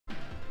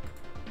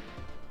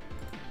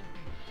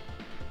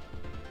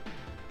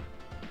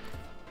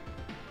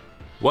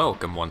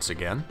Welcome once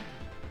again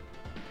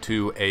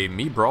to a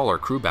Brawler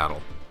crew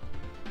battle.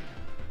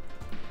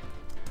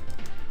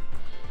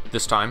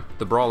 This time,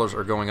 the Brawlers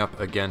are going up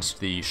against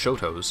the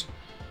Shotos,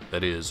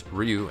 that is,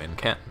 Ryu and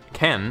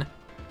Ken,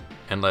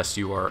 unless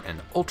you are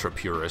an ultra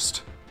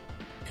purist,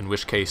 in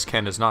which case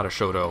Ken is not a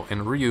Shoto,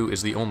 and Ryu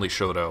is the only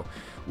Shoto,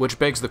 which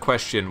begs the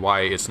question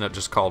why it's not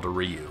just called a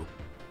Ryu.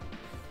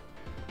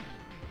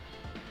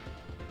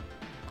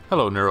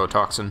 Hello,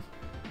 Neurotoxin.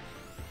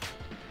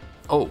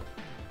 Oh,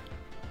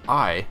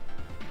 I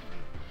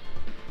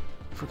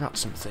forgot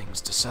some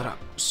things to set up,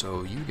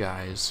 so you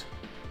guys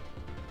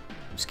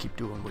just keep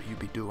doing what you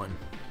be doing.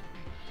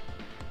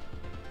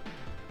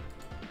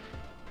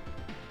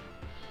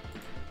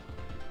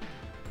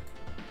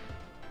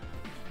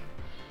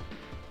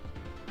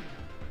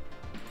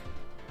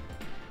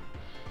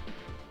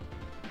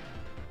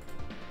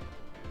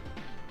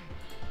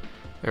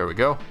 There we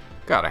go.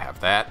 Gotta have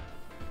that.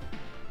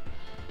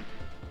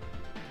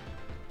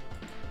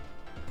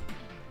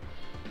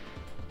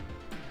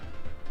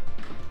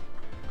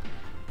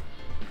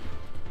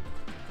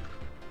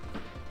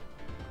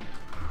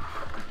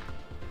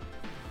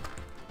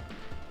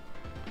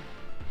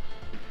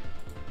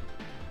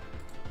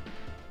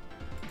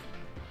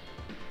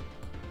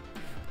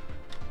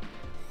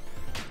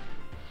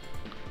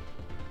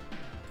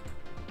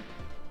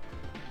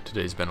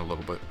 Today's been a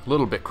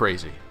little bit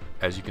crazy.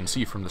 As you can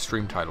see from the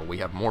stream title, we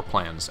have more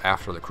plans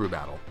after the crew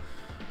battle.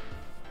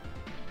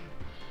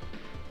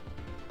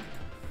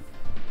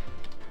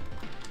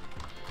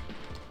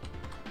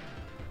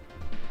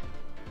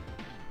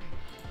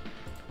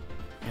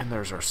 And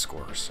there's our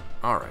scores.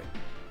 Alright.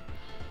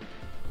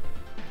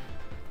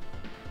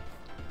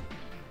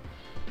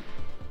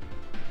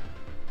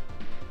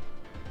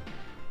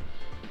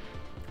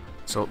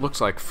 So it looks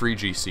like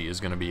FreeGC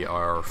is going to be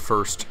our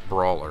first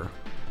Brawler.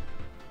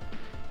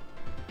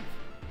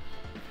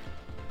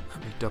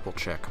 Double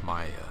check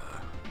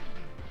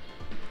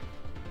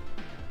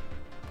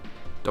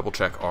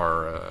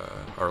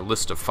our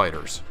list of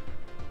fighters.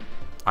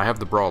 I have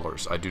the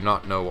Brawlers. I do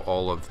not know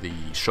all of the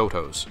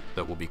Shotos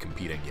that will be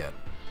competing yet.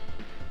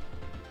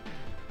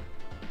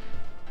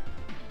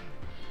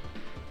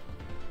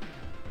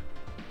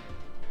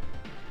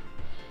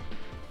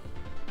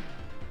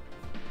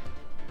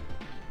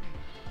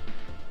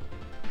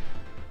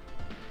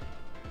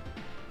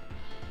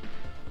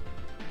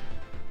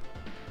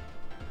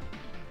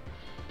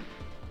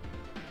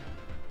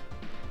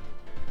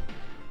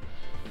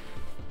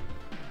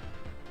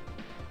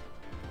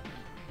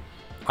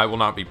 I will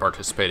not be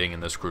participating in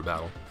this crew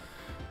battle.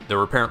 There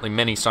were apparently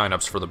many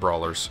sign-ups for the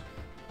Brawlers.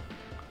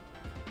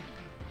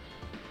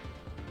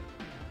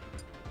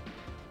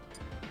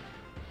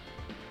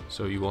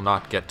 So you will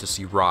not get to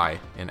see Rye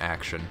in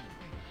action.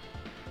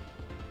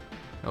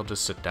 I'll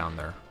just sit down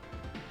there,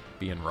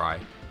 being Rye,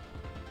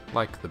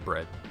 like the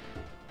bread.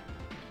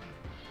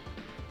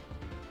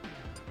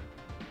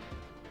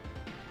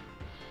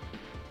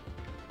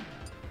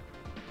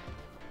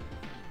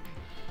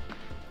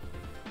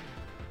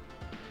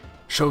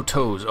 Show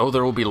toes. Oh,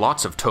 there will be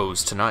lots of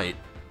toes tonight.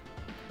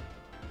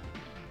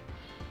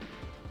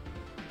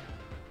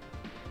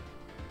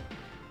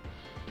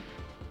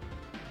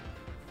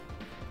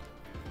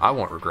 I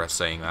won't regret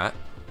saying that.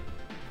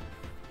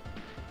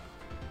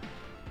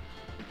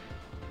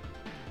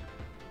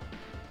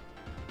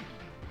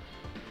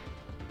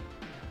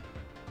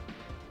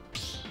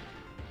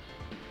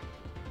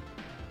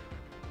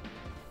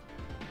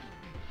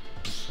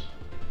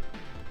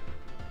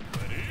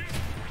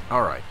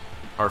 All right.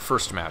 Our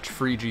first match,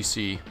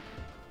 FreeGC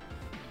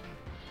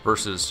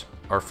versus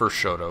our first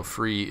Shoto.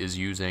 Free is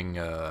using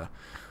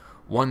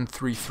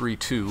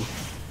 1332,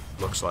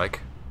 looks like.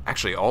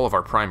 Actually, all of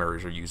our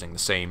primaries are using the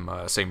same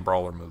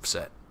Brawler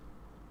moveset.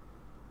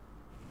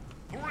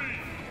 3, 2,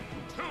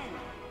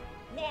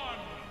 1,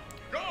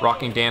 go!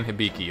 Rocking Dan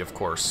Hibiki, of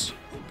course,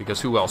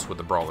 because who else would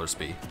the Brawlers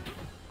be?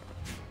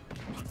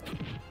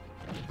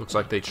 Looks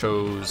like they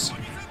chose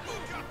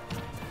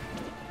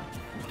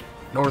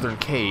Northern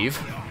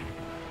Cave.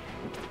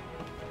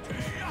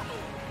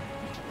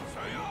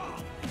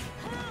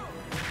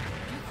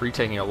 Free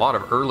taking a lot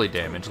of early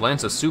damage,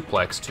 lands a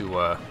suplex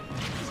to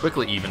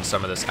quickly even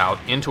some of this out,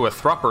 into a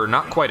thrupper,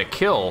 not quite a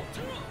kill.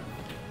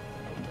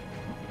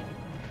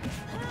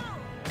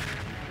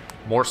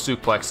 More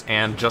suplex,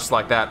 and just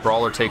like that,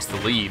 Brawler takes the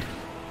lead.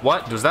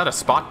 What? Was that a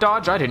spot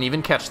dodge? I didn't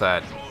even catch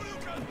that.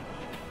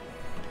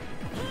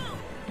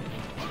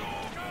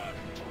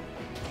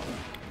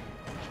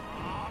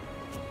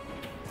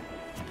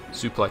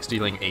 Suplex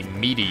dealing a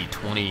meaty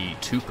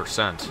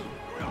 22%.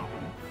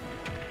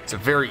 It's a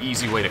very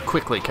easy way to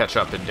quickly catch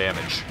up in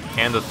damage.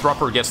 And the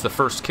Thrupper gets the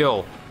first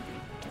kill.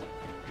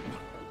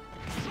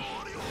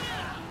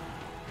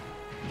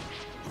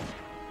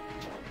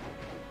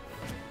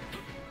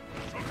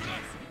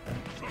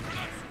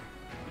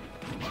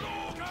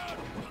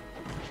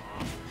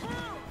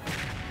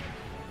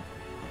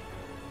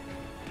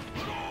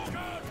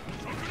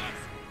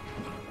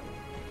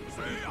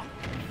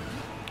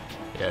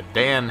 Yeah,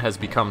 Dan has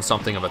become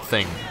something of a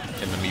thing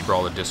in the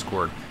Brawler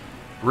Discord.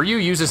 Ryu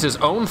uses his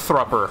own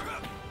Thrupper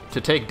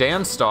to take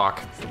Dan's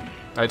stock.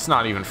 It's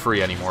not even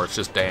free anymore, it's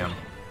just Dan.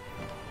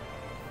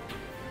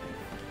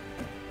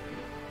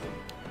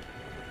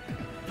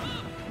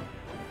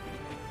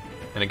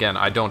 And again,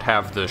 I don't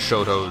have the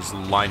Shoto's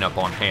lineup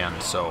on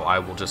hand, so I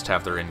will just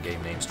have their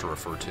in-game names to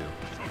refer to.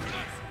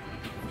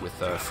 With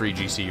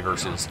FreeGC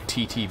versus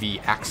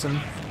TTV Axon.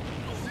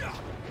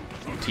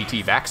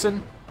 TT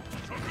Vaxon?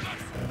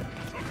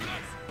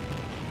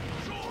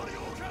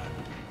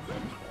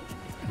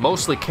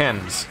 Mostly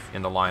Ken's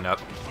in the lineup.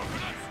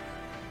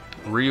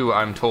 Ryu,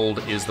 I'm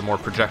told, is the more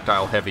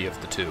projectile-heavy of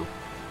the two.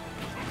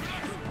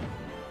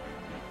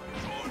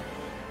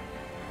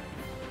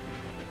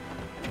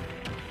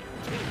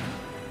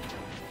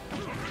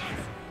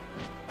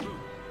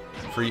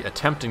 Free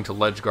attempting to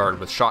ledge guard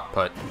with shot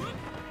put.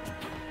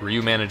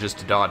 Ryu manages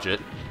to dodge it.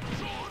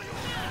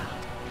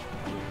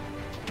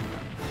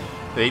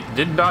 They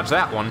didn't dodge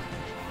that one.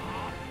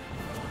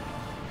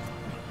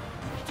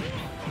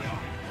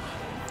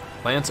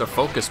 Lands a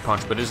focus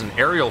punch, but is an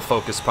aerial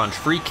focus punch.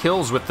 Free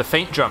kills with the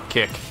feint jump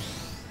kick.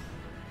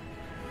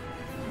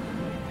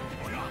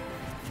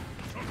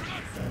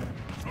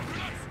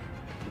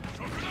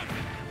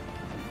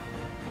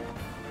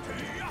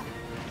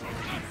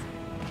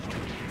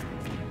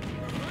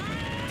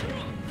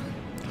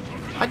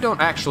 I don't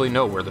actually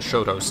know where the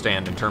Shotos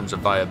stand in terms of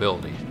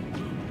viability.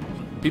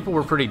 People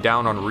were pretty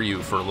down on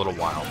Ryu for a little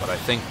while, but I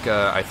think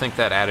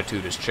that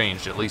attitude has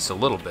changed at least a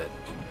little bit.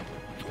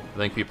 I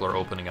think people are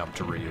opening up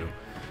to Ryu.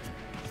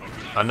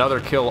 Another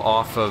kill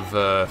off of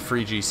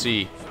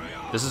FreeGC.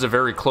 This is a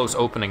very close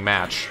opening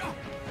match.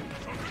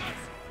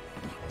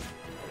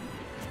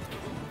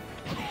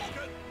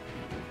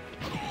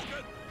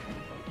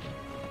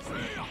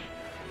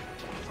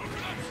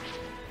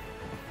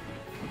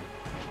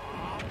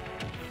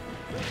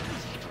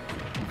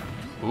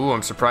 Ooh,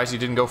 I'm surprised he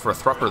didn't go for a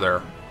Thrupper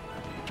there.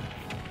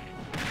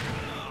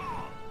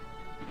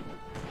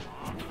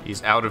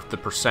 He's out of the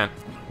percent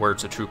where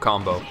it's a true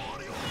combo.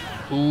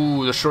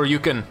 Ooh, the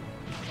Shoryuken.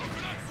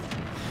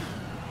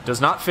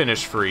 Does not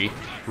finish Free.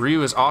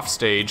 Ryu is off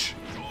stage.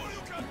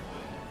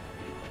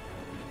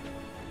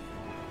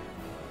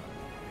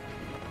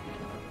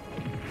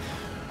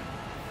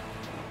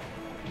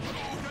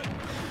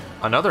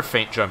 Another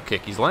feint jump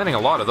kick. He's landing a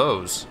lot of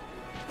those.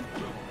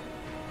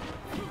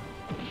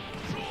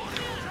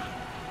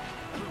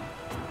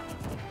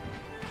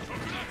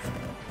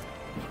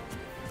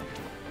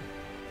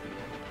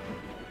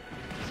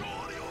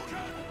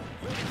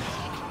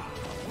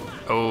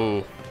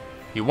 Oh,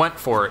 he went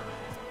for it.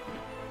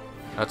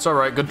 That's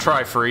alright, good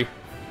try, Free.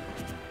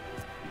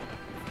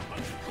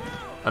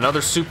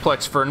 Another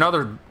suplex for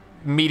another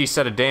meaty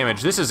set of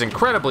damage. This is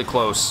incredibly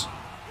close.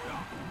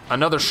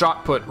 Another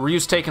shot put.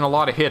 Ryu's taking a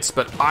lot of hits,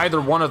 but either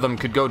one of them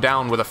could go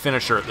down with a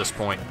finisher at this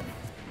point.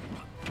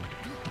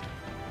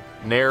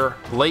 Nair,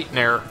 late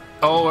Nair.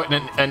 Oh,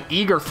 an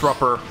eager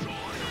Thrupper.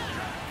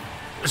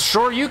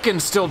 Shoryuken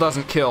still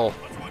doesn't kill.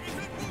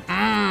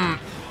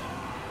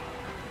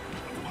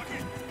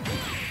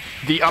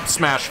 The up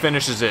smash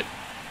finishes it.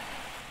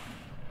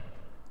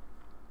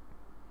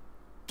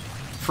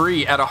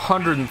 Free at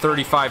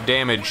 135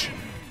 damage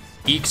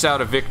ekes out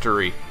a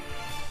victory.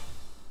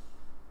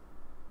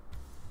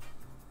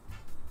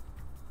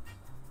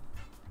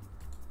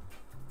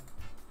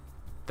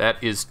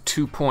 That is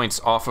 2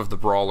 points off of the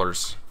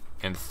Brawlers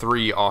and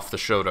 3 off the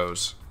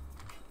Shotos.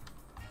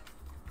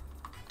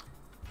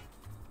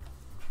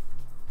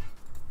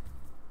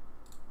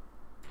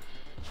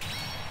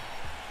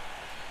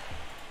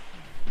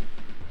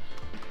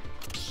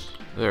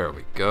 There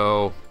we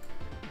go.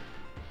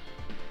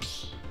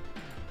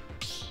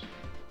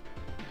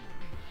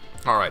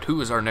 Alright,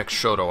 who is our next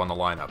Shoto on the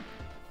lineup?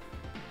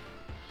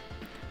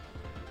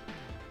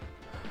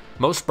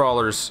 Most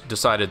Brawlers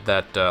decided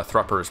that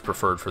Thrupper is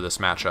preferred for this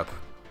matchup.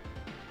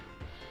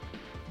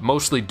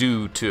 Mostly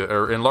due to,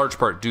 or in large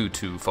part due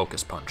to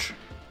Focus Punch.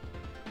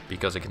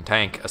 Because it can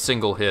tank a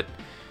single hit.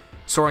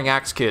 Soaring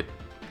Axe Kick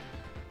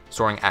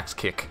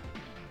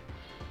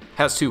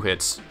has 2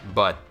 hits,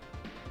 but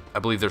I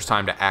believe there's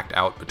time to act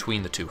out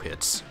between the 2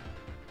 hits.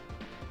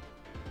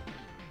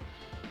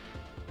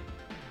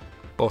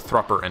 Both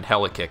Thrupper and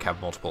Helikick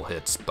have multiple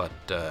hits, but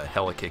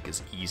Helikick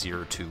is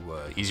easier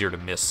to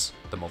miss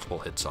the multiple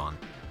hits on.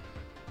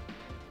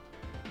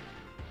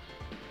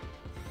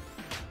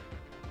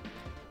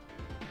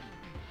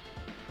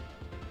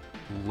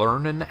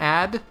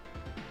 Lernonad?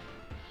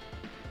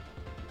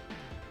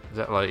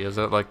 Is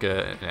that like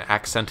an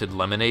accented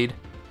lemonade?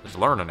 It's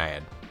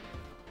Lernonad.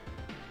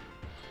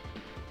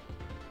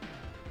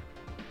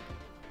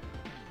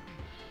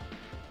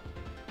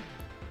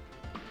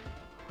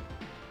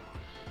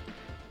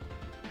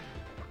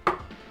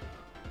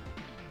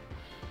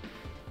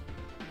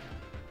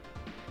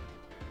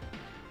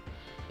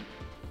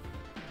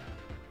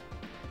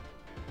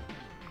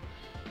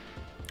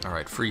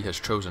 Alright, Free has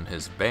chosen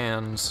his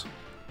bands.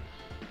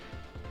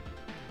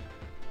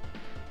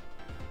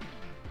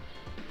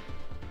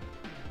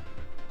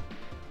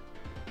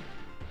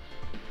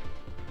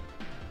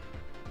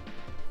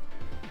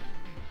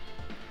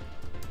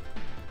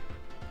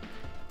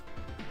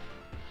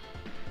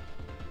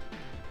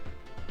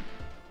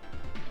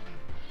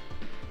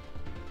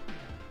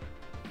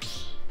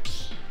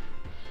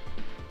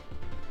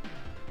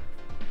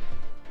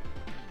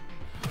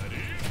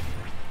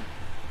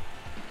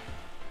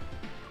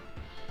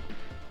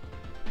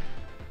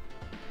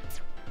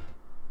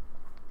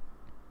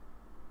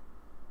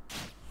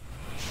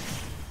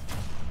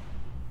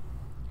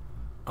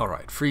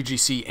 Alright,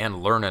 FreeGC and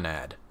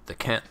Lernonad. The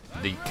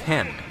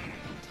Ken.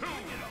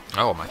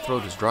 Oh, my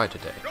throat is dry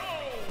today.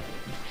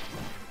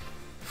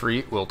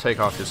 Free will take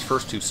off his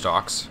first 2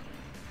 stocks.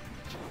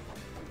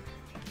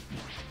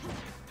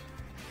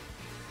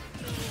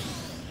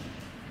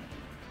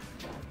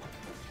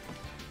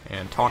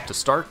 And taunt to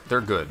start,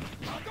 they're good.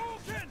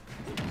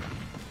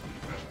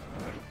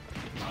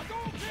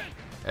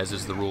 As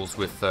is the rules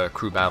with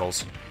crew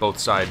battles, both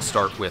sides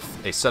start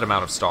with a set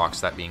amount of stocks,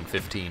 that being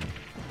 15.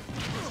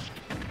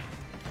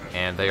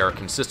 And they are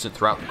consistent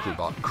throughout the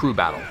crew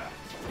battle.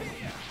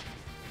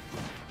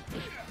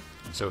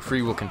 So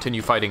Free will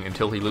continue fighting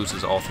until he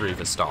loses all 3 of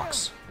his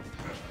stocks.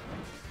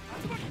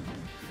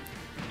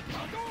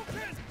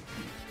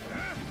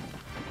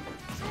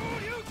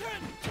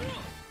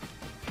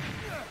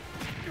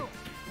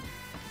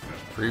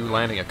 Free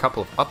landing a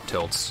couple of up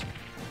tilts.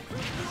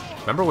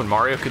 Remember when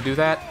Mario could do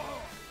that?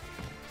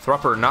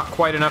 Thrupper not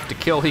quite enough to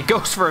kill. He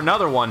goes for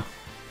another one.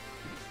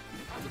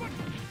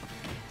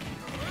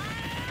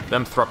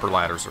 Them Thrupper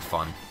ladders are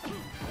fun.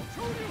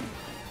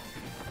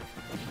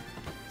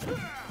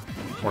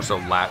 More so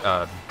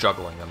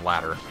juggling than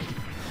ladder.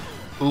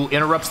 Ooh,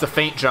 interrupts the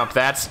feint jump.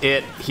 That's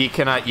it. He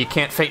cannot. You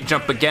can't feint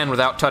jump again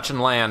without touching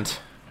land.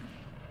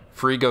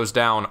 Free goes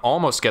down.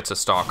 Almost gets a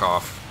stock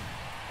off.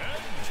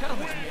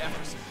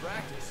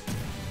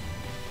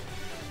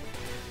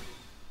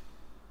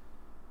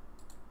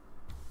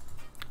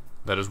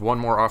 That is one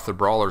more off the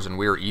Brawlers, and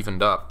we are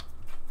evened up.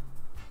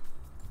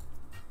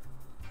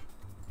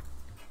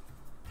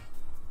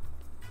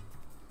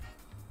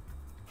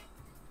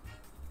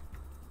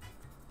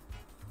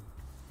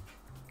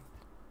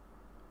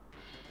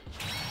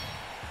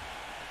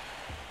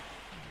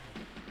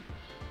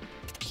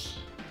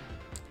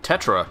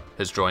 Tetra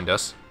has joined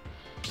us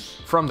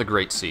from the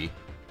Great Sea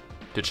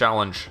to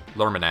challenge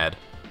Lernonad.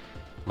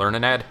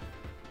 Lernonad?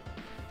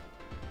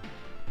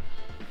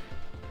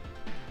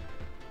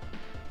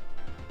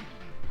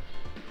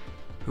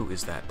 Who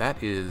is that?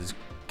 That is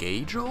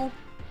Gaegel?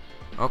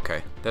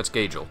 Okay, that's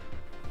Gaegel.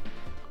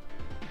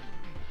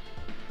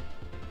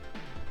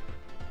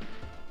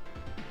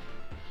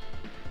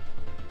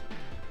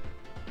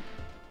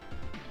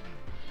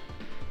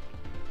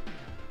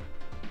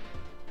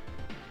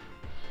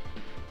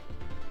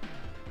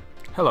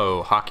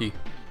 Hello, Hockey.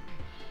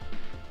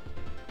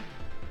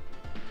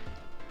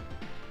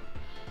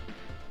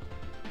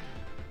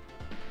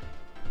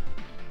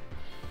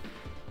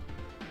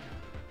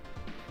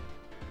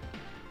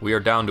 We are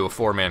down to a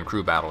 4-man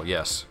crew battle,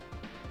 yes.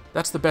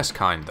 That's the best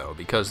kind, though,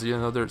 because, you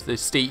know, they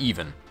stay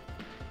even.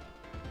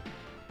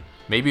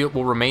 Maybe it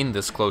will remain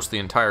this close the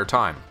entire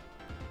time.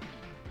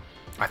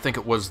 I think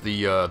it was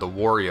the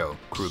Wario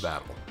crew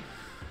battle,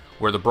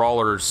 where the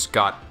Brawlers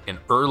got an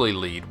early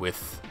lead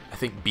with, I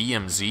think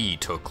BMZ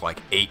took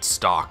like 8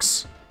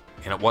 stocks,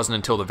 and it wasn't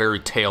until the very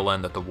tail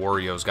end that the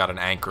Warios got an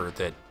anchor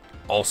that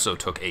also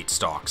took 8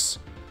 stocks.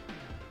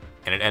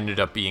 And it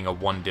ended up being a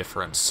 1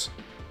 difference.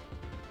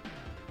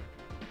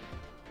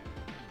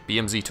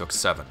 BMZ took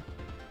 7.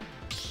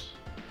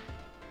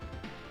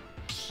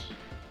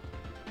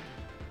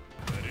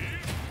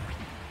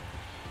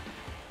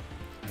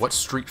 What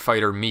Street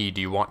Fighter me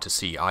do you want to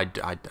see?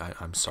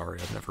 I'm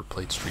sorry, I've never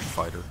played Street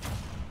Fighter.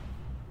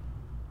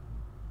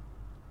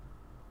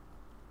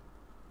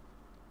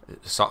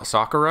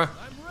 Sakura?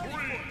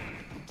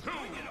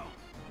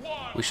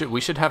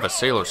 We should have a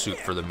sailor suit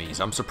for the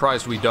Miis. I'm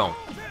surprised we don't.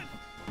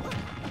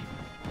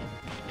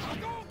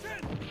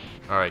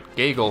 Alright,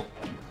 Gaegel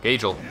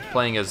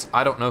playing as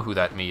I don't know who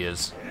that Mii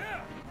is.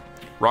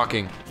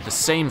 Rocking the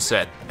same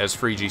set as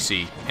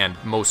FreeGC and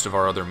most of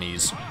our other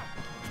Miis.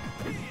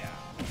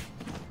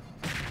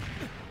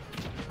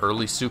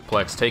 Early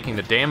suplex taking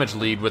the damage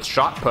lead with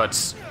shot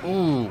puts.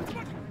 Ooh.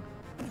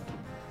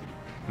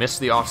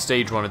 Missed the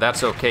offstage one, but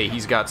that's okay.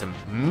 He's got some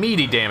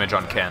meaty damage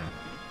on Ken.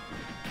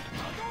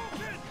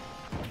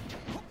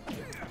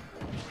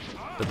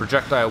 The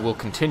projectile will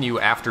continue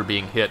after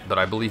being hit, but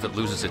I believe it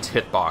loses its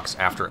hitbox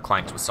after it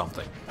clanks with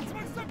something.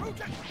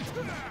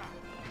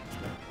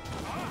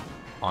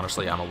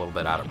 Honestly, I'm a little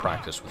bit out of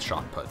practice with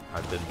shot put.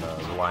 I've been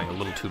relying a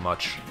little too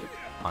much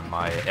on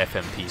my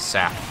FMP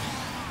sap.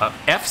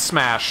 F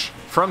smash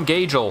from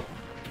Gaegel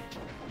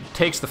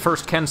takes the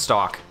first Ken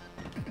stock.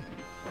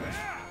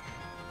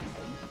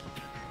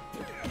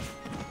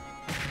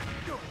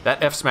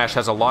 That F smash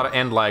has a lot of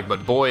end lag,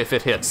 but boy, if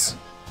it hits.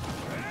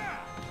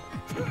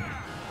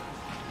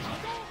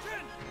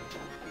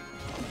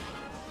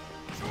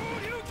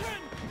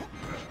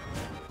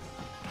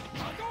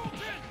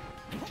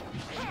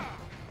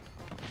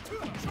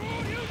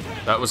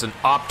 That was an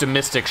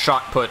optimistic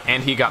shot put,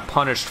 and he got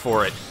punished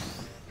for it.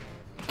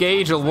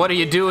 Gaegel, what are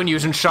you doing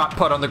using shot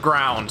put on the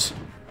ground?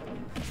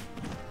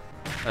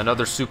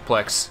 Another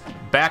suplex.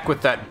 Back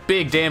with that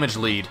big damage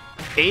lead.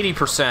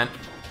 80%.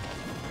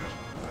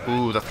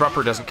 Ooh, the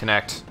Thrupper doesn't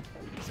connect.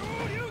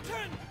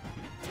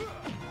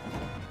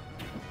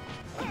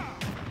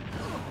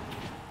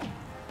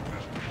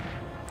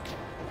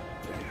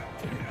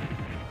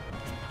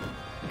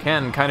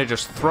 Ken kind of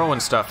just throwing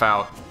stuff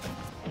out.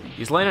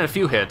 He's landing a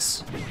few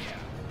hits.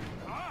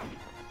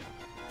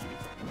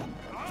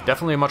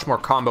 Definitely a much more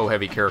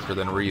combo-heavy character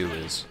than Ryu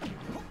is.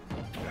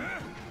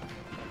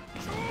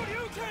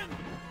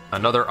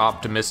 Another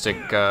optimistic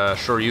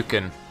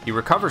Shoryuken. He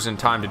recovers in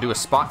time to do a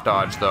spot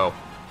dodge, though,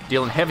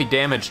 dealing heavy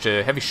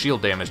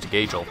shield damage to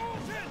Gaegel.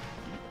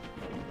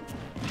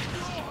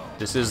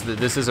 This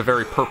is a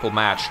very purple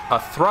match. A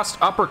thrust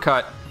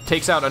uppercut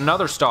takes out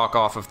another stock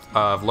off of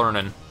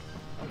Lernon.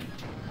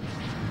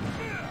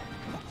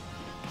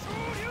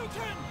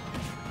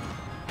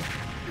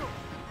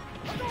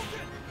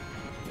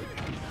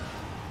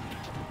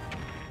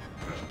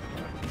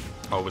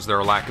 Oh, was there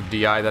a lack of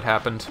DI that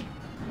happened?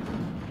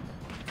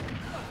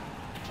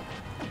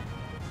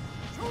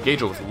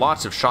 Gaegel with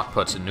lots of shot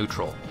puts in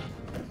neutral.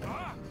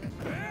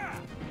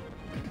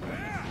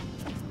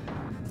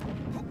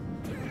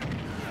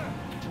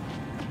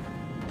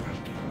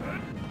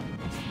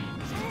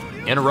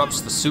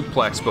 Interrupts the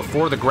suplex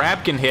before the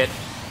grab can hit.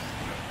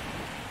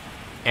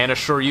 And a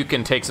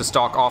Shoryuken takes a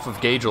stock off of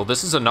Gaegel.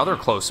 This is another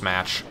close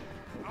match.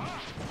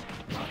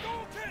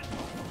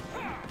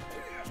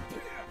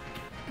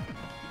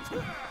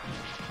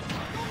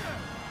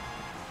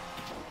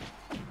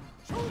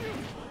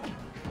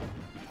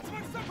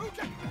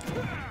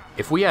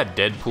 If we had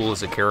Deadpool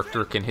as a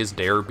character, can his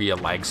dare be a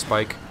lag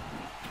spike?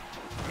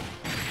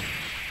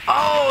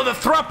 Oh, the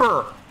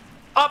Thrupper!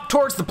 Up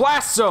towards the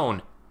blast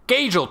zone!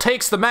 Gaegel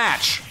takes the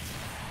match!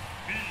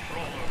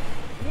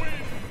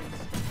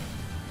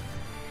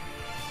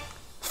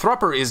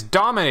 Thrupper is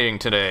dominating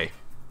today.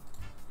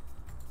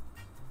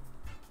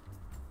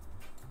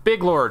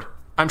 BigLord,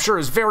 I'm sure,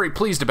 is very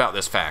pleased about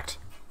this fact.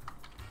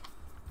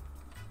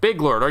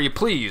 BigLord, are you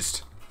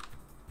pleased?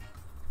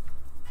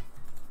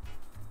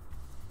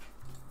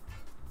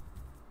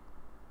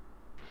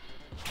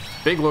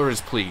 BigLord is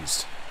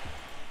pleased.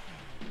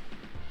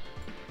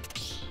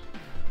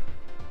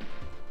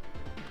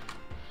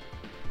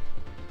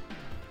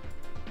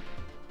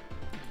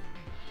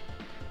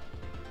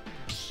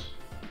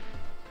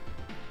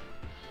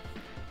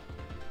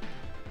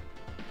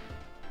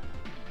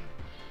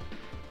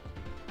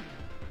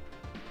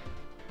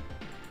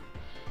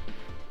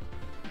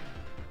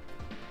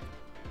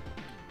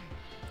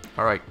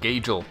 All right,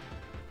 Gaegel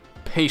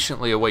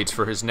patiently awaits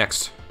for his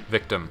next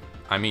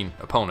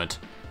opponent.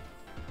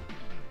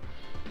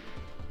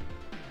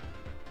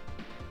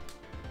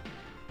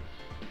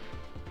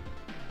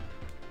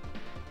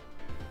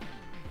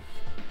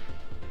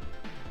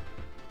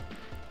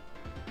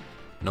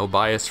 No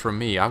bias from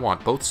me. I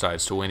want both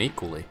sides to win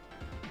equally.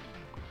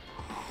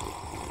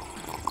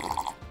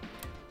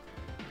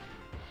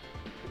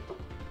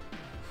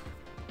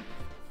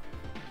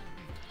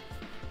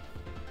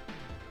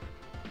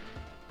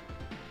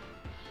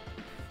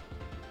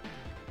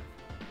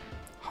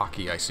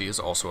 Hockey, I see, is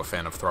also a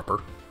fan of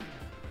Thrupper.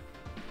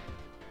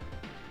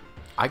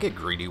 I get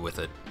greedy with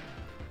it.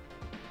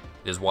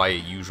 Is why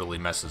it usually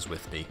messes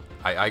with me.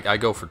 I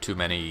go for too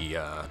many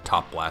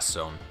top blast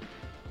zone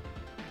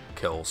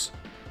kills.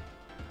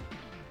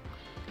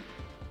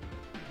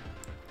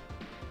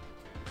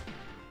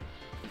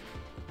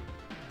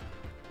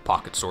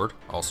 Pocket sword,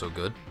 also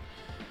good.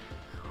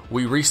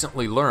 We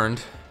recently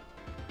learned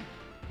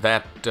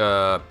that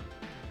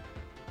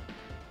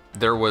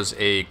there was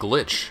a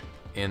glitch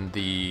in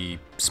the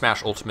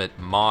Smash Ultimate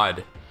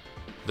mod,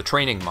 the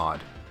training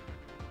mod,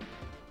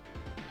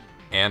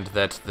 and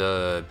that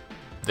the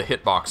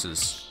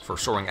hitboxes for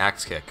Soaring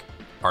Axe Kick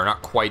are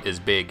not quite as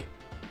big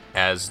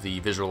as the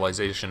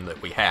visualization that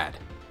we had.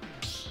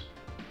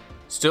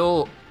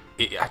 Still,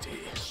 we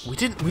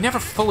never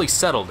fully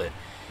settled it.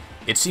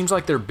 It seems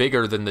like they're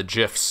bigger than the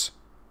GIFs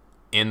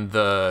in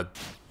the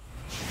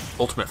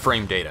Ultimate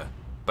Frame data,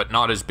 but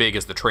not as big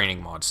as the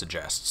training mod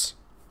suggests.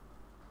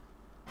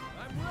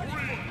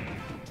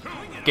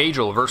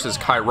 Gaegel versus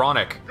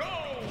Kyronic.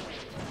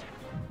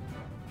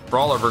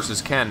 Brawler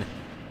versus Ken.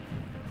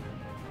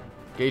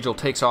 Gaegel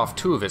takes off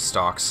 2 of his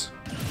stocks.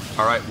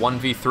 Alright,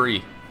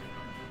 1v3.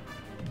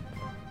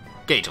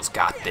 Gaegel's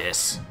got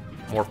this.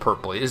 More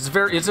purpley.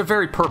 It's a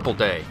very purple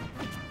day.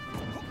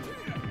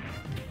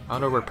 I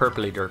don't know where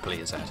Purpley Derpley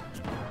is at.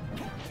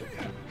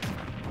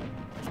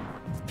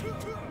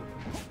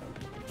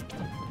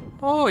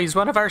 Oh, he's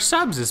one of our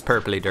subs, is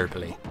Purpley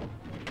Derpley.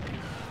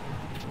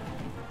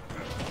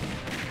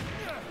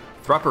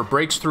 Thrupper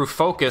breaks through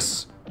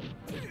focus.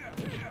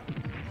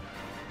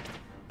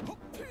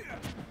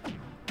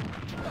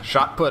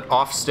 Shot put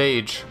off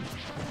stage.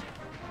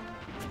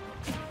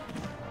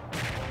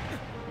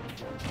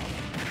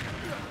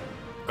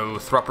 Oh,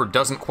 Thrupper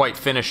doesn't quite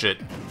finish it.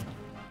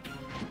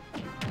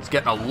 He's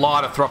getting a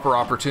lot of Thrupper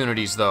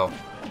opportunities, though.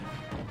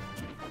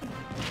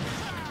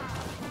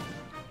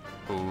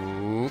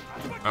 Ooh.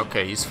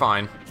 Okay, he's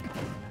fine.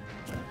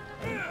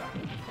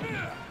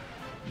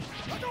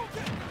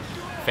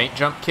 Feint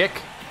jump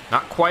kick.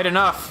 Not quite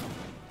enough.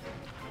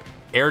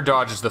 Air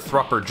dodges the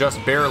Thrupper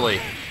just barely.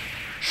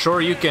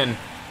 Shoryuken.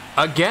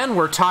 Again,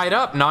 we're tied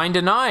up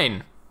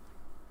 9-9.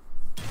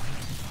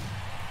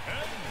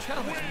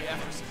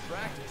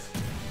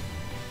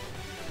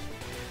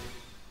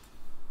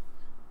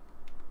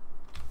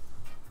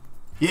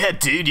 Yeah,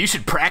 dude, you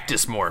should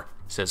practice more,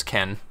 says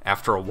Ken,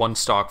 after a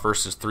 1-stock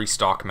versus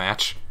 3-stock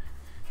match.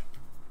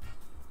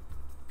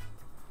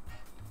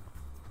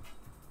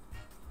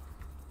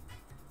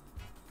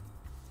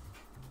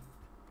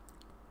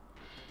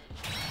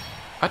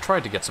 I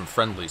tried to get some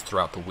friendlies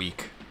throughout the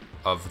week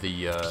of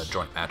the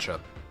joint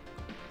matchup,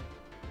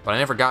 but I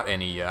never got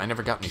any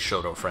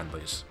Shoto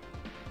friendlies.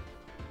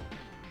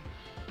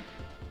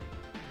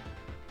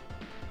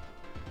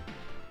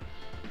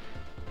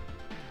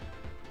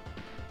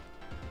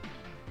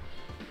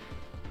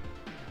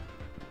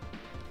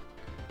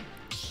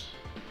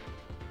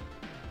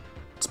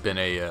 It's been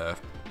a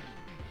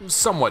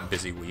somewhat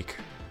busy week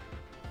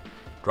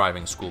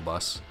driving school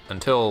bus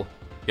until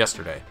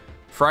yesterday.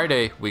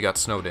 Friday, we got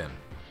snowed in.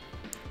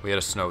 We had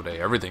a snow day.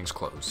 Everything's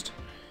closed.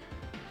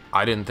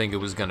 I didn't think it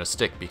was going to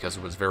stick because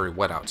it was very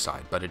wet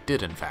outside, but it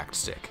did in fact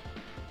stick.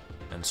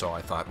 And so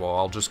I thought, well,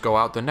 I'll just go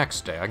out the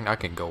next day. I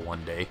can go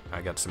one day.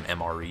 I got some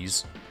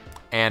MREs,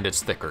 and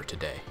it's thicker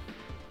today.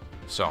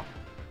 So,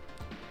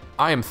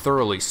 I am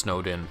thoroughly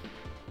snowed in,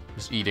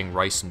 just eating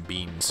rice and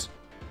beans.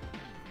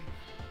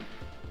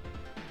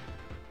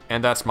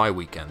 And that's my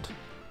weekend.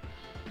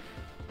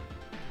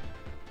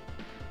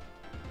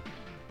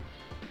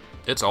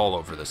 It's all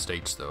over the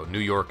states, though. New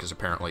York is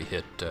apparently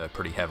hit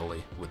pretty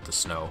heavily with the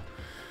snow.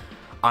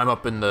 I'm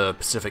up in the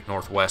Pacific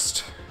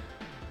Northwest.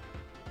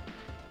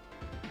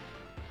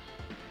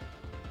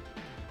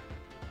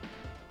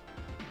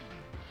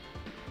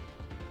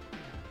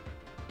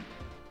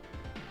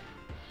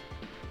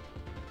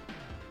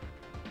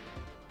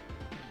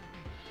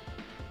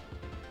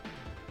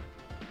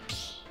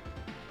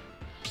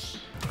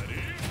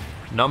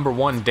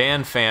 #1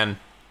 Dan fan,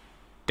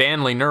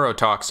 Danley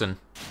Neurotoxin.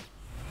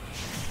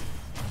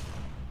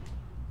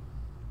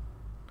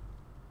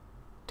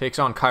 Takes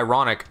on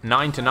Kyronic,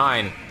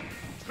 9-9.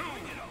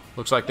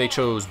 Looks like they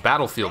chose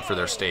Battlefield for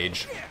their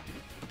stage.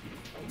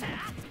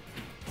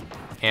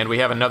 And we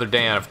have another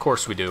Dan, of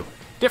course we do.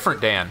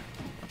 Different Dan.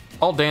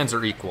 All Dans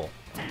are equal.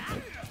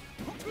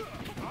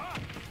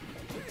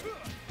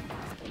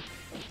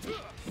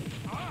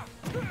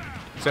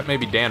 Except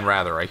maybe Dan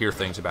Rather, I hear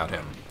things about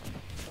him.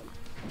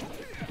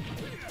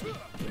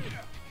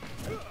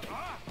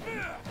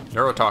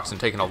 Neurotoxin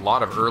taking a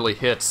lot of early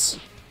hits.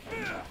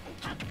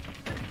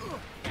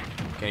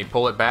 Can he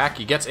pull it back?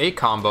 He gets a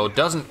combo.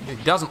 Doesn't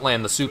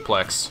land the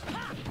suplex.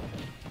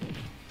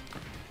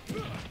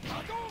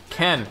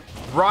 Ken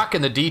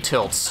rocking the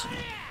D-tilts.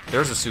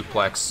 There's a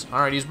suplex.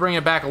 All right, he's bringing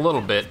it back a little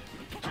bit.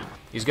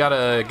 He's got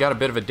a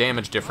bit of a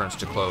damage difference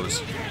to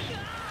close.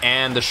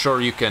 And the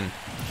Shoryuken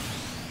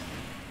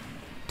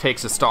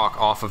takes a stock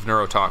off of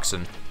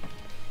Neurotoxin.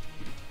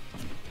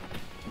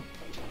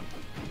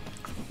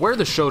 Where are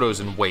the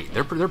Shotos in weight?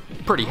 They're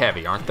pretty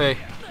heavy, aren't they?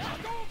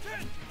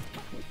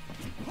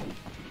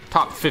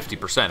 Top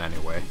 50%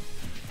 anyway.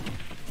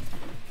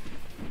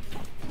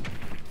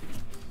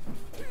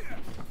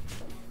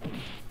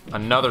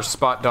 Another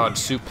spot dodge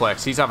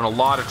suplex. He's having a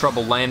lot of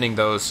trouble landing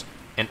those.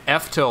 And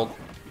F-tilt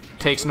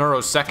takes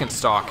Neuro's second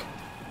stock.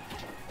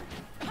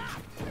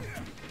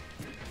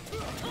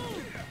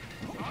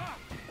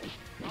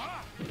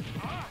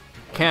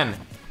 Ken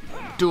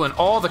doing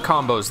all the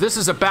combos. This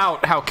is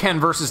about how Ken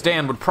versus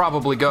Dan would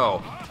probably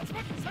go.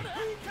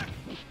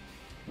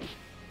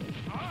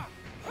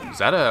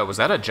 Was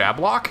that a jab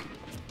lock?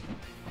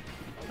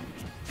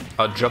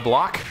 A jab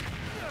lock?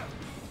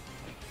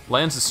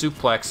 Lands a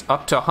suplex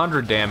up to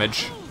 100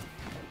 damage.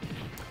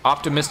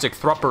 Optimistic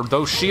Thrupper,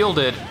 though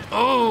shielded.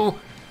 Oh!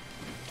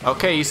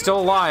 Okay, he's still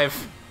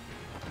alive.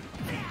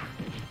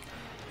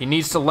 He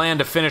needs to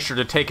land a finisher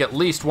to take at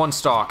least one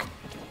stock.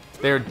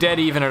 They're dead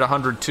even at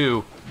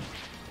 102.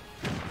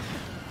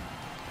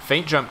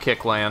 Feint jump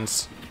kick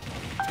lands.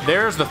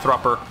 There's the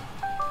Thrupper.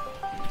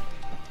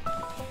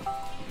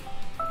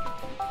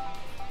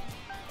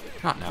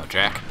 Not now,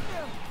 Jack.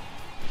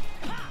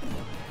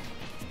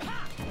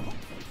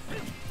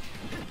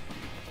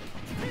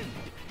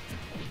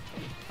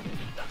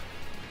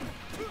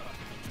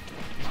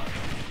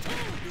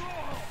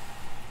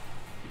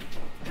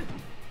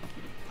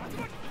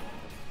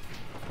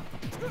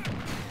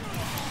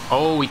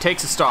 Oh, he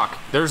takes a stock.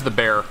 There's the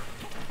bear.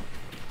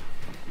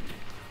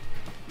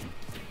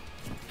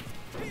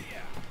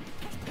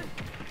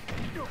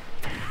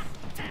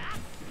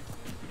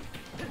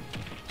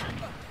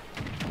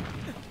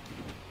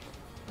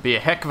 Be a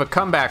heck of a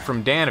comeback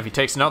from Dan if he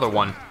takes another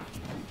one.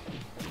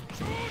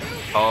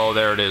 Oh,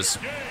 there it is.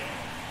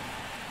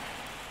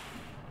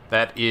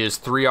 That is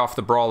 3 off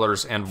the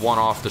Brawlers and 1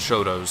 off the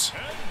Shotos.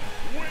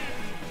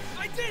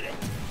 I did it!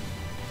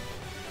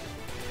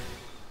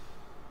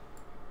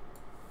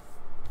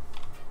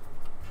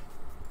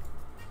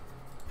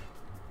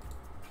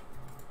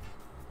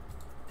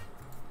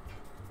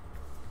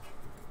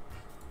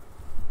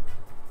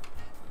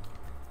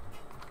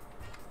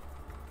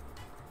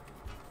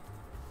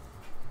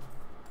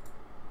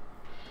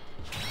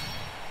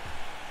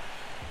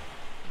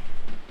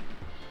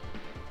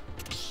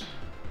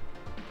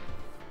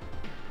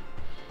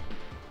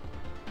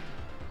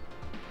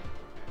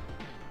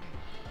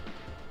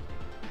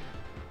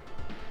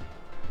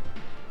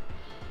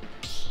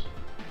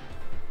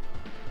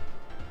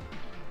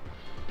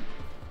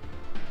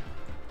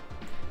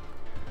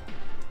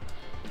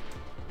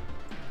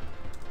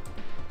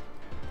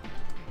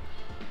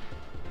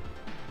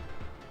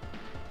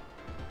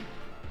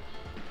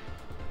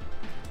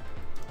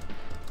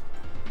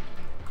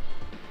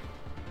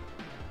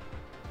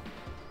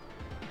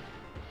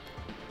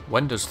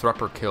 When does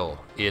Thrupper kill?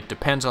 It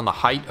depends on the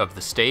height of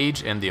the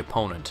stage and the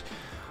opponent.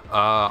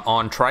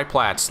 On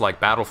triplats like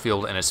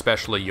Battlefield and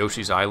especially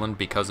Yoshi's Island,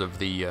 because of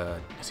the...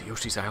 is it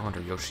Yoshi's Island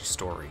or Yoshi's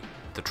Story?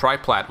 The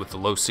triplat with the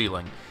low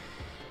ceiling,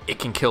 it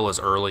can kill as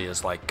early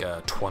as like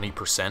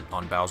 20%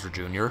 on Bowser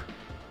Jr.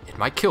 It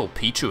might kill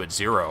Pichu at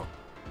 0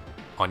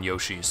 on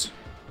Yoshi's.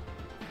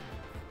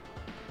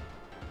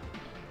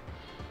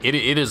 It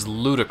is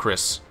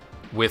ludicrous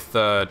with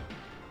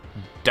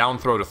down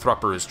throw to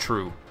Thrupper is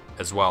true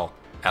as well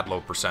at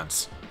low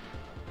percents.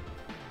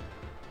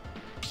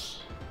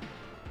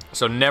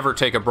 So never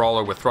take a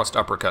brawler with thrust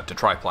uppercut to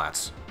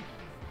triplats.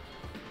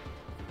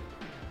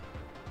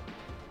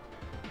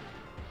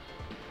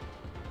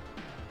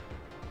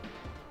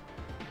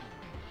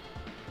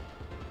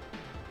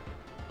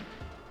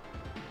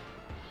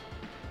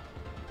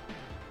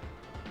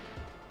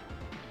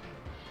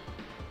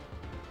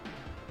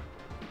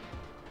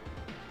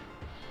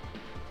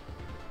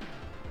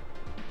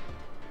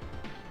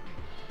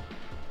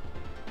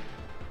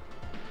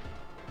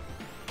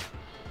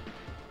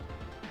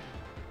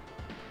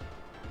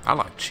 I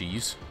like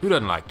cheese. Who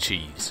doesn't like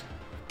cheese?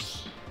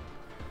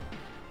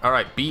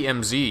 Alright,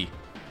 BMZ.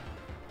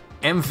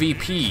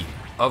 MVP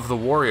of the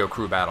Wario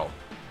Crew battle.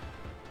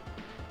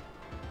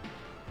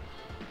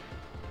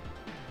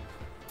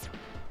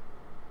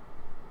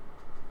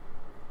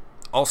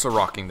 Also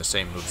rocking the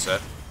same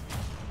moveset.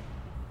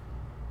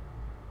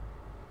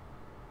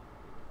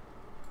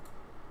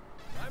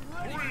 I'm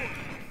ready.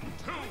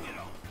 3,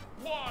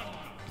 2, 1,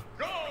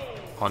 go!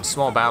 On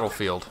small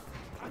battlefield,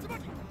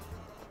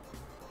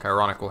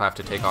 Kyronic will have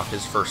to take off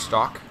his first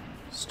stock.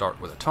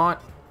 Start with a taunt.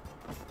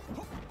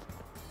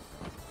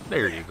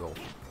 There you go.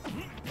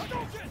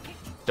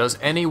 Does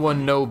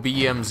anyone know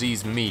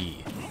BMZ's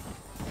me?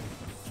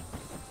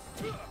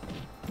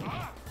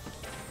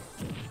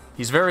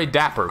 He's very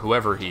dapper,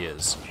 whoever he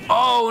is.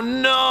 Oh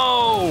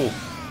no!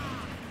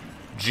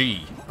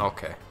 G.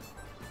 Okay.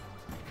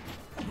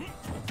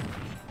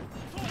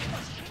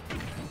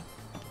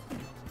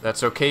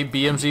 That's okay,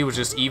 BMZ was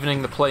just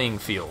evening the playing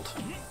field.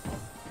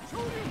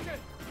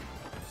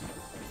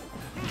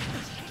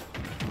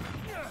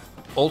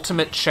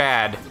 Ultimate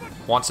Chad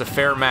wants a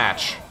fair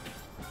match.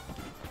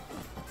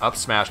 Up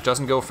smash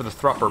doesn't go for the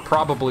Thrupper.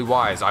 Probably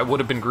wise. I would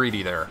have been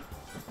greedy there.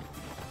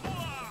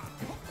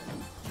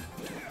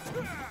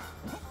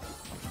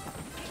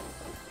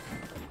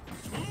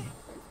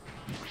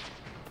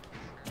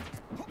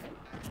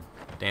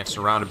 Danced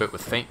around a bit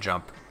with feint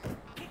jump.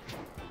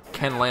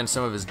 Ken lands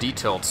some of his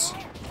D-tilts.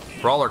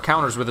 Brawler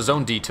counters with his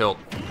own D-tilt.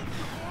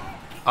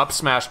 Up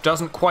smash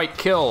doesn't quite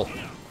kill.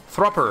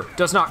 Thrupper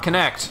does not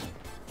connect.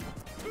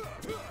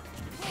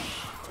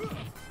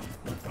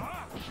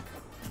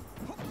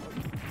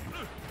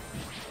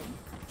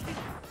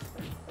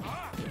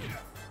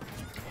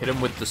 Hit him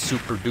with the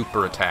super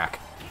duper attack.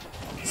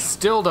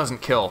 Still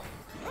doesn't kill.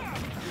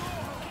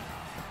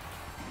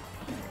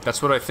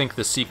 That's what I think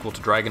the sequel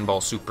to Dragon Ball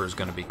Super is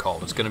going to be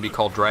called. It's going to be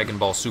called Dragon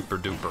Ball Super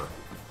Duper.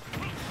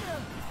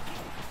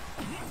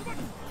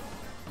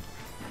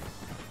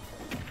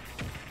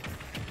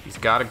 He's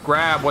got to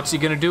grab. What's he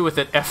going to do with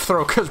it?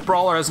 F-throw, because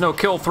Brawler has no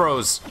kill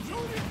throws.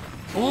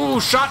 Ooh,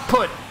 shot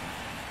put.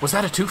 Was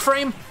that a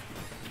 2-frame?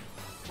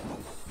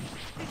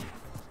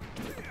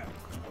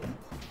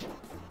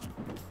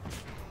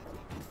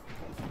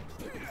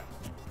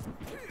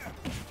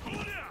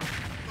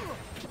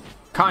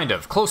 Kind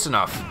of. Close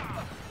enough.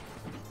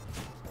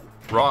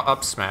 Raw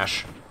up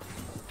smash.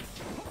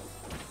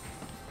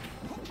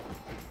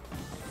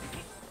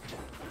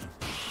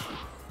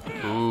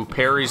 Ooh,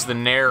 parries the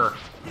nair.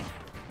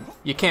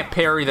 You can't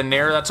parry the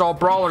nair. That's all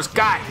Brawler's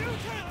got.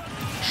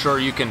 Sure,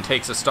 you can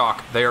takes a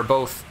stock. They are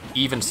both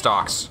even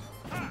stocks.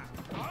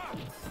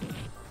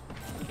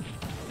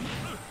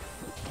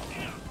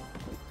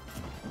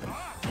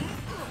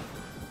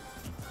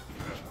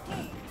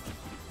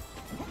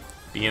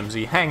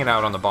 BMZ hanging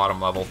out on the bottom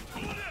level.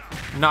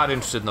 Not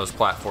interested in those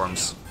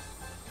platforms.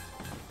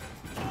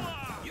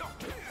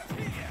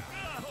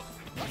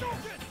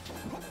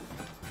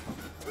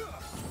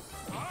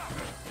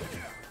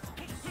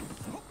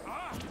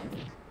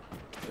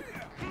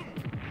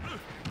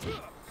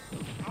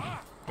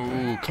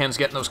 Ooh, Ken's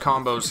getting those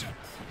combos.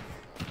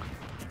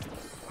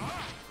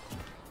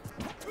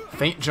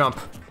 Feint jump.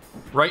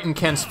 Right in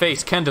Ken's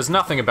face. Ken does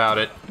nothing about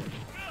it.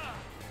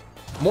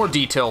 More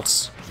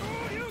D-tilts.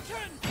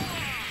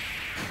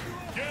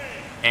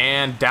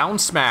 And down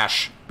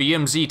smash.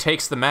 BMZ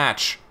takes the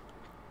match.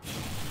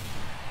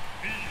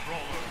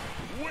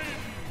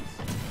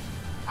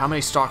 How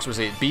many stocks was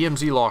it?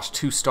 BMZ lost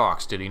 2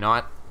 stocks, did he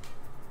not?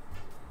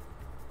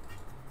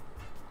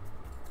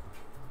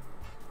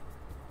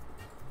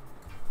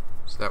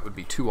 So that would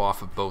be 2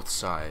 off of both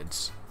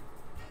sides.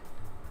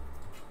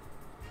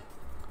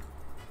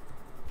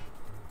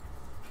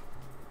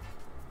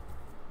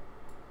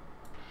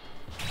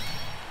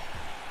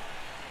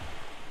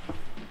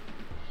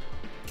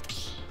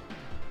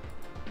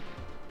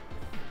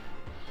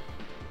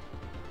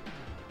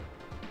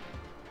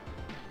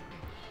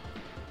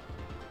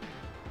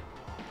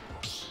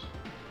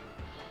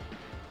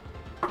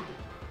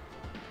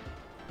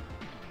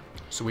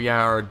 So we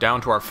are down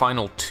to our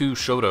final 2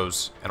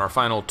 Shotos and our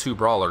final 2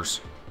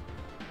 Brawlers.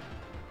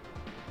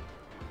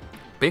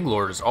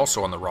 BigLord is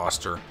also on the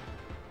roster.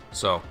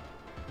 So,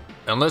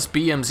 unless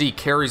BMZ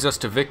carries us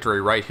to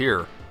victory right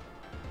here,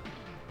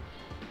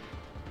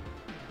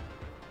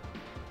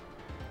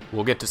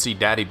 we'll get to see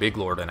Daddy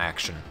BigLord in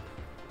action.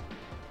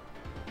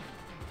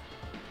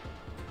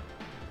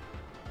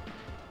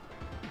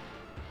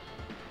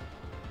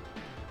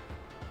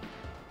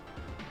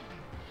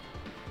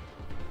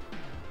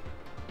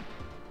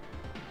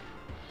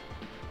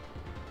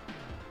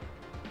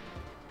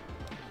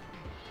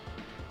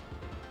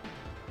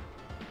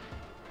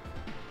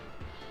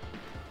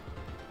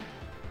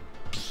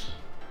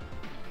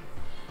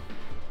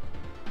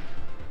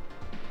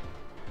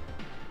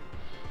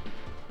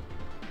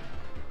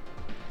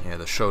 Yeah,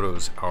 the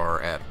Shotos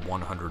are at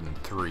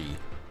 103,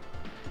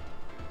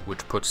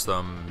 which puts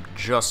them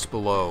just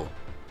below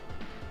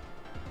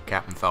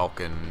Captain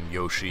Falcon,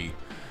 Yoshi.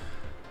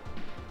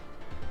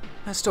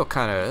 That's still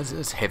kind of,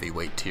 it's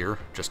heavyweight tier,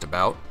 just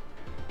about.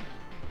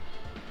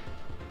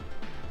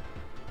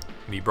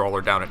 Me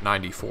Brawler down at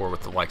 94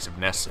 with the likes of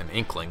Ness and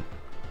Inkling.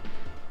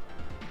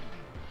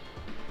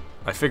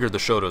 I figured the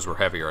Shotos were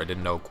heavier, I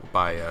didn't know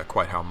by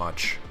quite how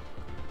much.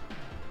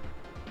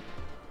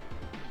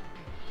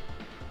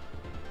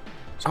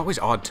 It's always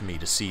odd to me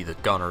to see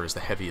that Gunner is the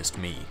heaviest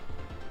me.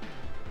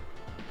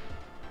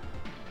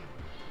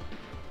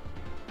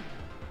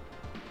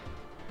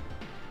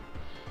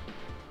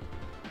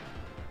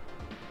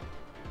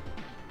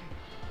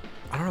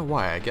 I don't know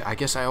why. I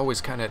guess I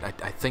always kind of... I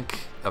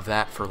think of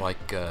that for,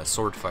 like,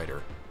 Sword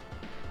Fighter.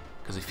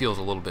 Because he feels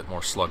a little bit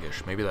more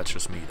sluggish. Maybe that's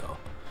just me, though.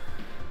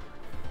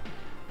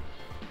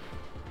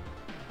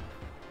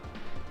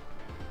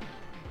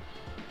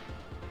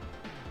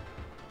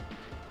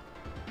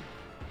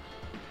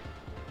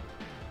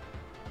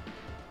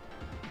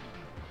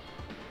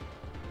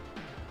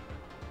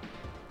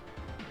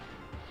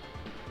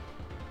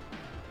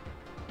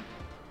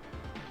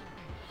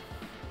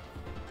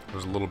 It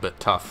was a little bit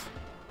tough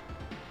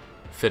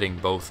fitting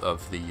both the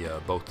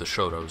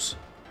Shotos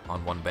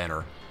on one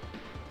banner.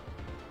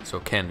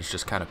 So Ken is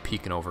just kind of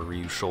peeking over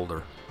Ryu's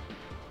shoulder.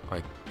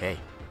 Like, hey,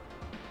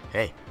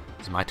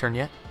 is it my turn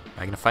yet?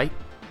 Am I gonna fight?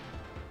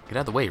 Get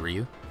out of the way,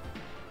 Ryu.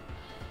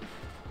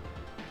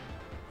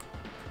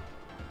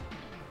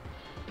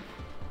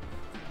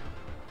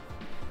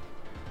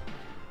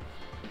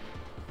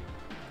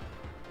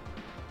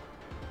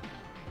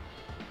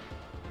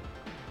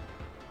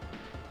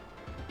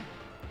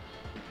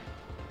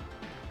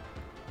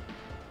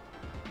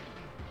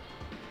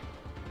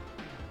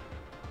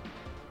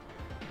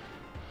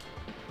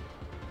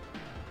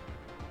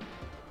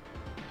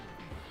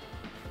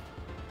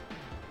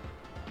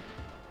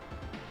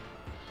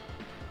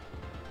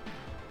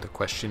 The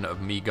question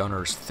of me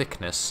Gunner's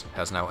thickness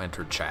has now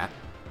entered chat.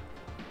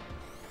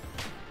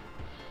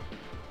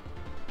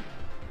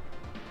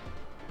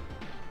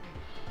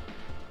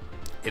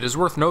 It is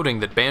worth noting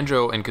that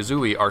Banjo and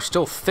Kazooie are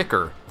still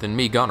thicker than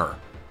me Gunner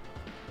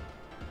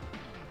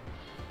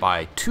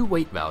by 2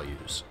 weight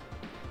values.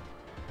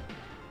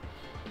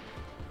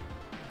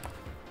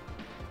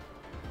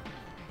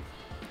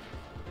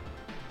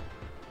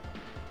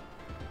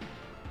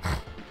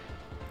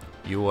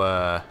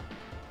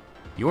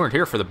 You weren't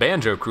here for the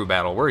Banjo crew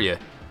battle, were you?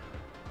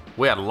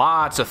 We had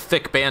lots of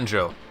thick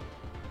Banjo.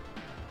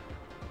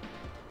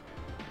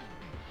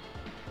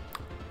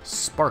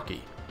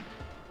 Sparky.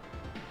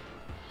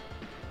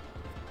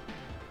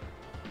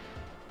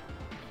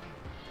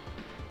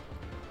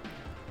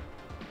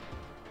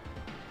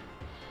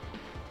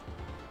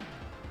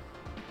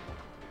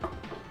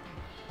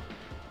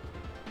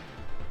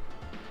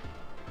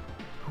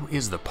 Who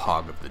is the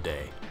Pog of the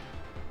day?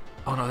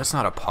 Oh no, that's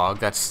not a Pog,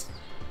 that's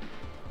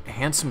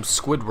Handsome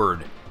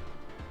Squidward.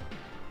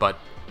 But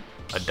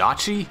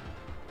Adachi?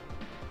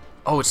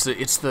 Oh, it's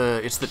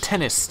the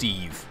tennis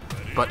Steve,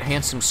 but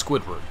Handsome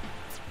Squidward.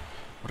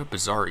 What a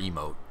bizarre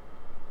emote.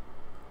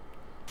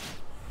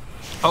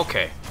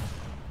 Okay.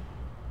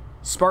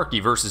 Sparky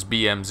versus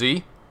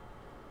BMZ.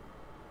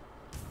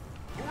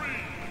 3,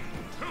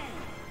 2,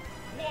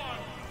 1,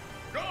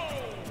 go!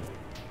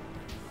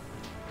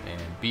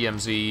 And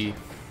BMZ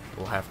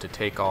will have to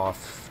take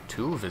off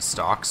 2 of his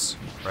stocks,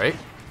 right?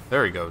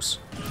 There he goes.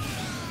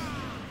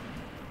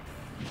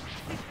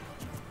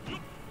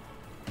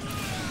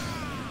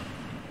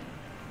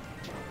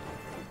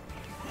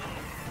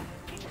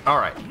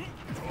 Alright.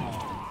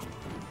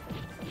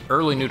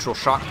 Early neutral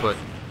shock put.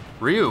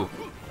 Ryu.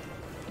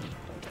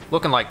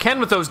 Looking like Ken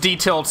with those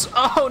D-tilts.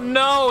 Oh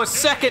no, a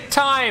second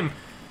time!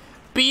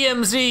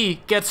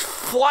 BMZ gets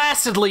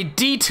flaccidly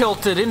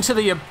D-tilted into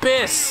the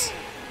abyss.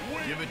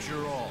 Give it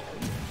your all.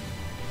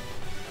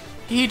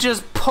 He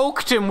just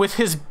poked him with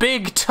his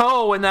big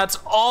toe, and that's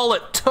all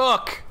it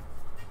took.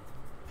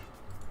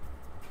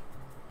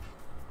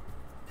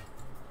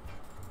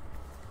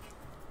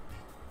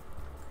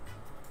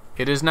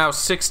 It is now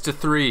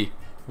 6-3,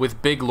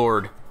 with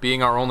BigLord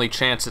being our only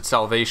chance at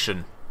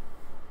salvation.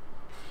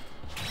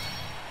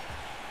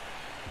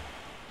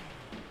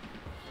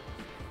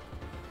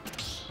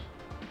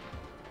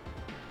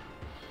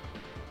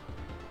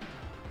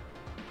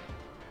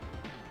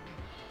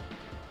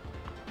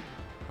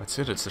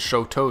 That's it, it's the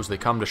show toes. They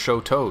come to show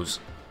toes.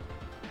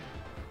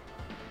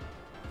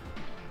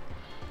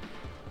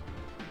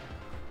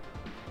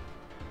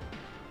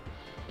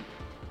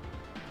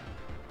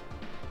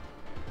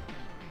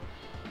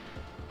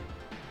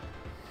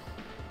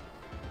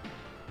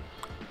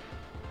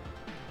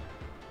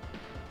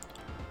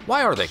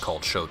 Why are they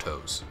called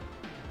Shotos?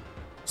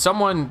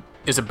 Someone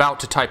is about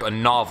to type a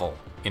novel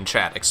in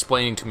chat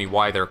explaining to me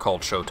why they're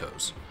called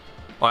Shotos.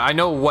 Well, I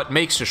know what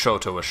makes a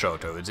Shoto a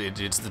Shoto.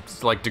 It's the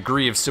like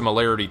degree of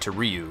similarity to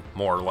Ryu,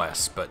 more or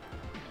less, but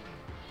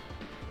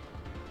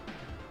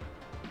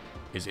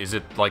is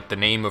it like the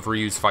name of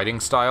Ryu's fighting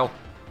style?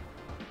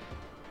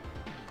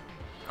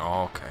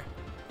 Oh, okay.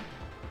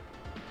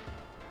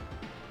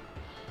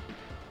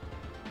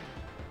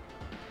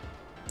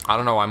 I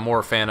don't know, I'm more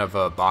a fan of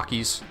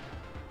Baki's.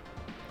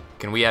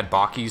 Can we add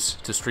Baki's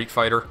to Street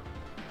Fighter?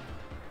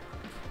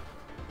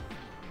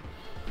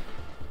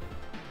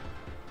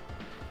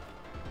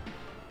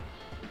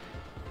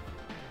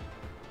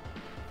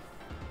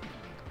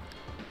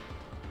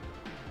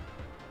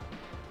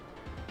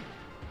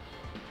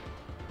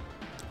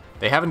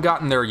 They haven't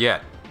gotten there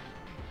yet.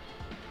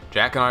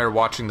 Jack and I are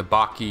watching the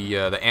Baki,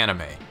 the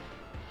anime.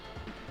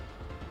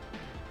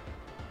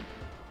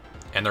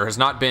 And there has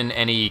not been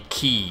any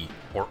ki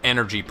or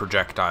energy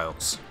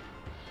projectiles.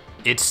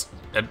 It's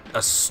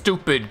a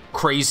stupid,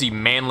 crazy,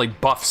 manly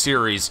buff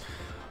series,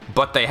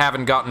 but they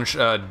haven't gotten,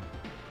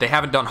 they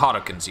haven't done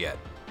Hadokens yet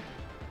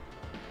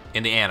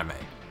in the anime.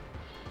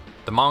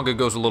 The manga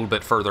goes a little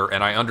bit further,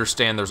 and I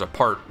understand there's a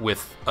part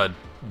with a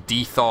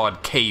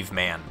de-thawed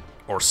caveman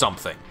or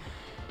something.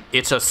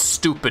 It's a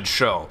stupid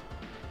show,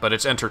 but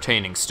it's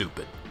entertaining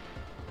stupid.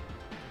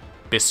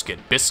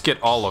 Biscuit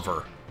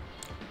Oliver.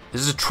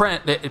 This is a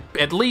trend,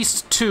 at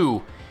least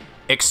 2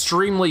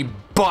 extremely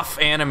buff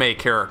anime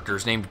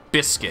characters named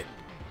Biscuit.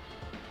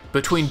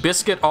 Between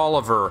Biscuit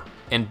Oliver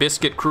and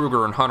Biscuit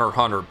Kruger and Hunter x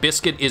Hunter,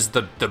 Biscuit is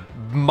the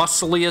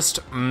muscliest,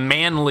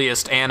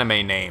 manliest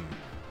anime name.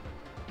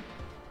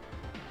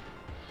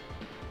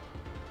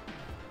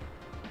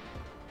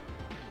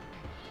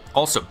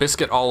 Also,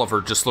 Biscuit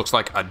Oliver just looks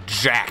like a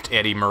jacked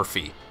Eddie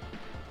Murphy.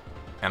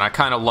 And I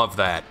kind of love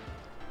that.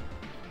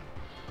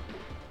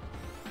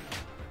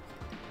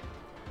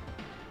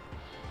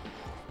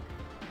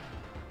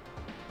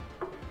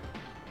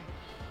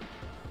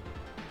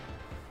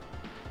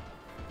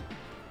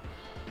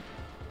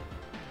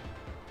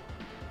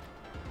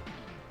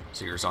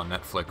 Sears on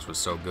Netflix was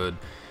so good.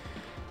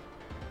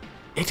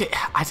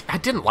 I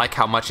didn't like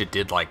how much it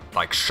did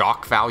like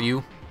shock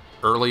value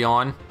early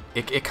on.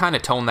 It kind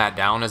of toned that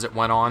down as it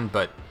went on,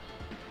 but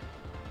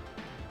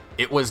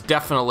it was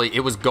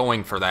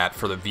going for that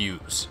for the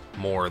views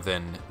more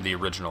than the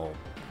original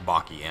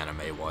Baki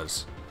anime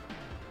was.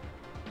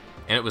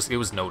 And it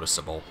was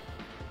noticeable.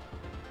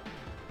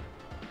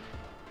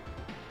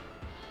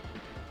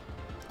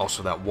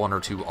 Also, that 1 or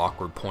 2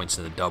 awkward points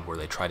in the dub where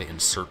they try to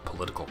insert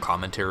political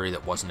commentary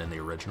that wasn't in the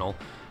original.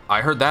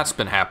 I heard that's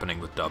been happening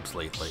with dubs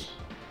lately.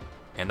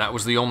 And that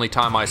was the only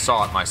time I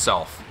saw it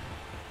myself.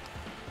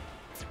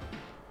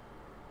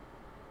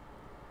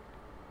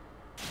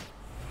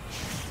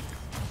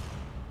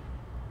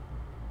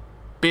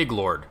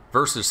 BigLord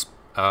versus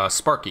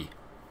Sparky.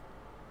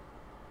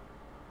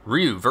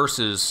 Ryu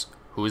versus...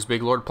 Who is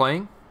BigLord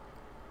playing?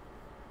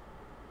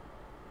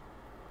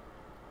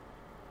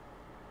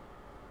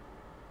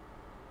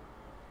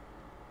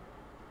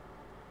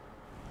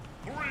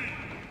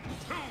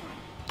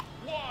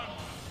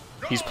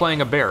 He's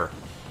playing a bear.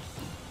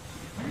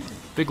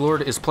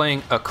 BigLord is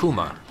playing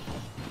Akuma.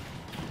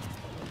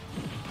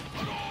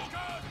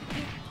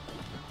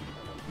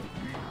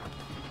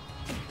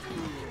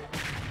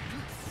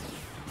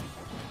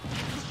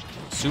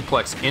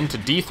 Suplex into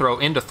D-throw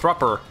into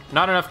Thrupper.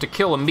 Not enough to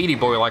kill a meaty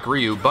boy like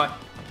Ryu, but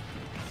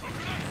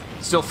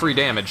still free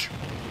damage.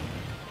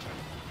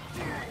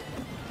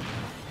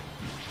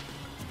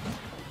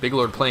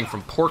 BigLord playing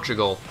from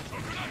Portugal.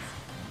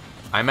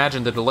 I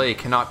imagine the delay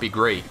cannot be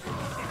great.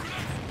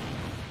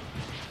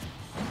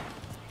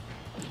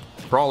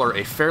 Brawler,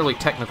 a fairly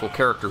technical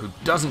character who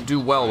doesn't do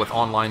well with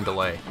online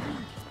delay.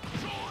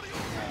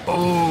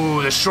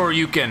 Oh, the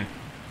Shoryuken.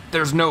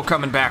 There's no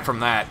coming back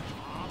from that.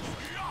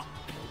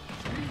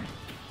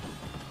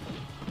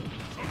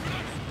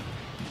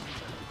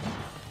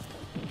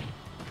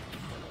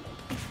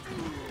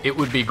 It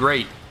would be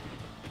great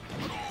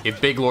if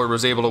BigLord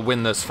was able to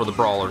win this for the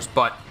Brawlers,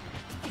 but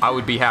I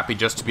would be happy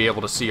just to be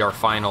able to see our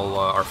final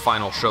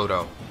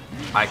Shoto.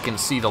 I can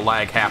see the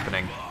lag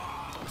happening.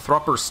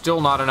 Thrupper's still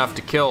not enough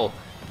to kill.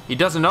 He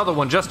does another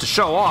one just to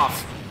show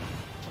off.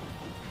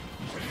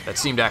 That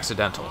seemed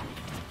accidental.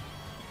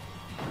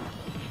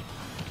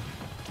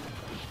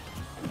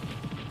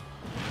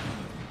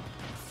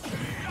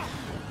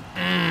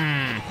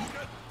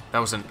 That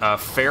was an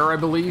fair, I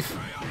believe.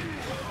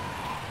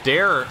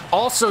 Dare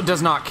also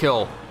does not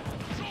kill.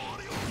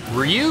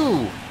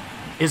 Ryu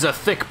is a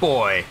thick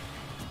boy.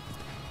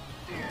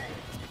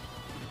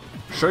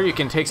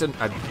 Shoryuken takes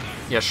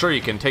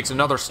Shoryuken takes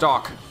another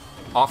stock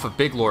off of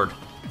BigLord.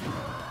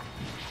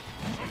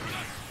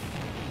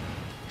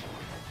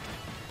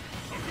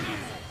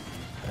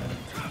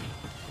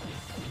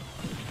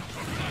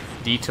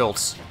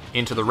 D-tilts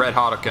into the red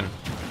Hadouken.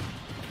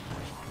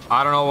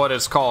 I don't know what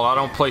it's called. I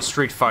don't play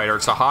Street Fighter.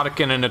 It's a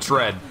Hadouken and it's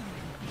red.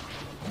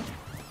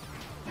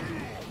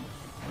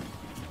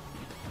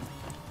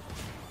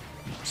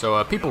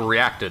 So people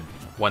reacted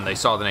when they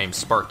saw the name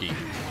Sparky.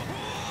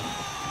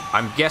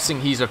 I'm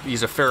guessing he's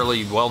a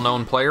fairly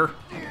well-known player.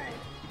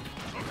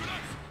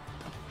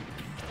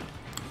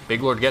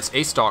 BigLord gets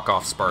a stock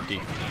off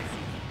Sparky.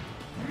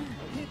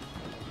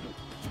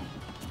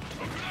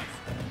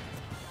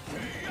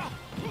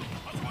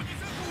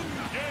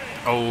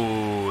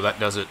 Oh, that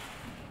does it.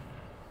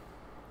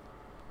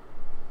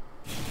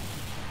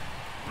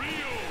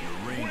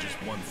 Your range is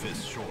one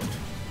fist short.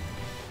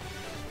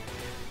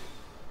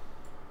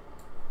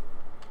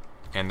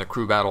 And the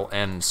crew battle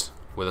ends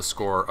with a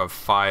score of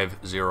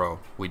 5-0.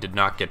 We did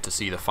not get to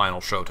see the final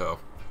Shoto.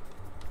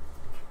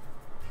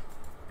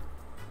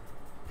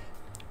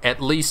 At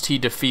least he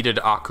defeated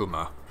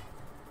Akuma.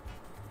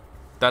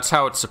 That's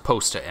how it's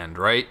supposed to end,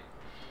 right?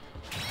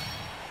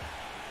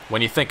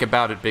 When you think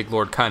about it,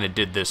 BigLord kind of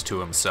did this to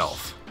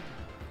himself.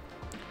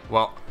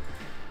 Well,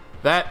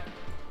 that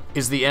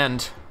is the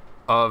end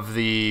of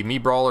the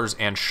Mii Brawlers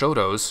and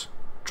Shotos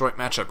joint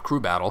matchup crew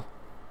battle.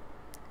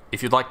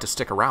 If you'd like to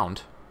stick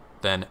around,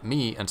 then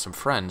me and some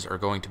friends are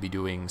going to be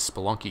doing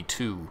Spelunky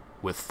 2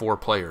 with 4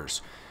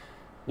 players,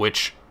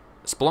 which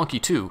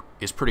Spelunky 2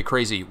 is pretty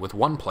crazy with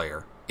 1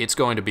 player. It's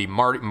going to be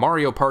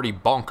Mario Party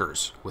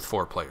bonkers with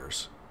 4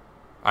 players.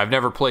 I've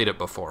never played it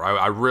before.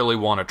 I really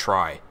want to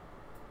try.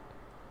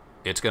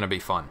 It's going to be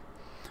fun.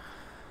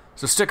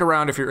 So stick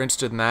around if you're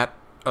interested in that.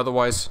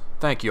 Otherwise,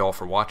 thank you all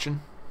for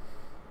watching.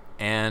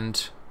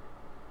 And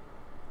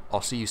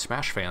I'll see you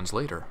Smash fans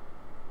later.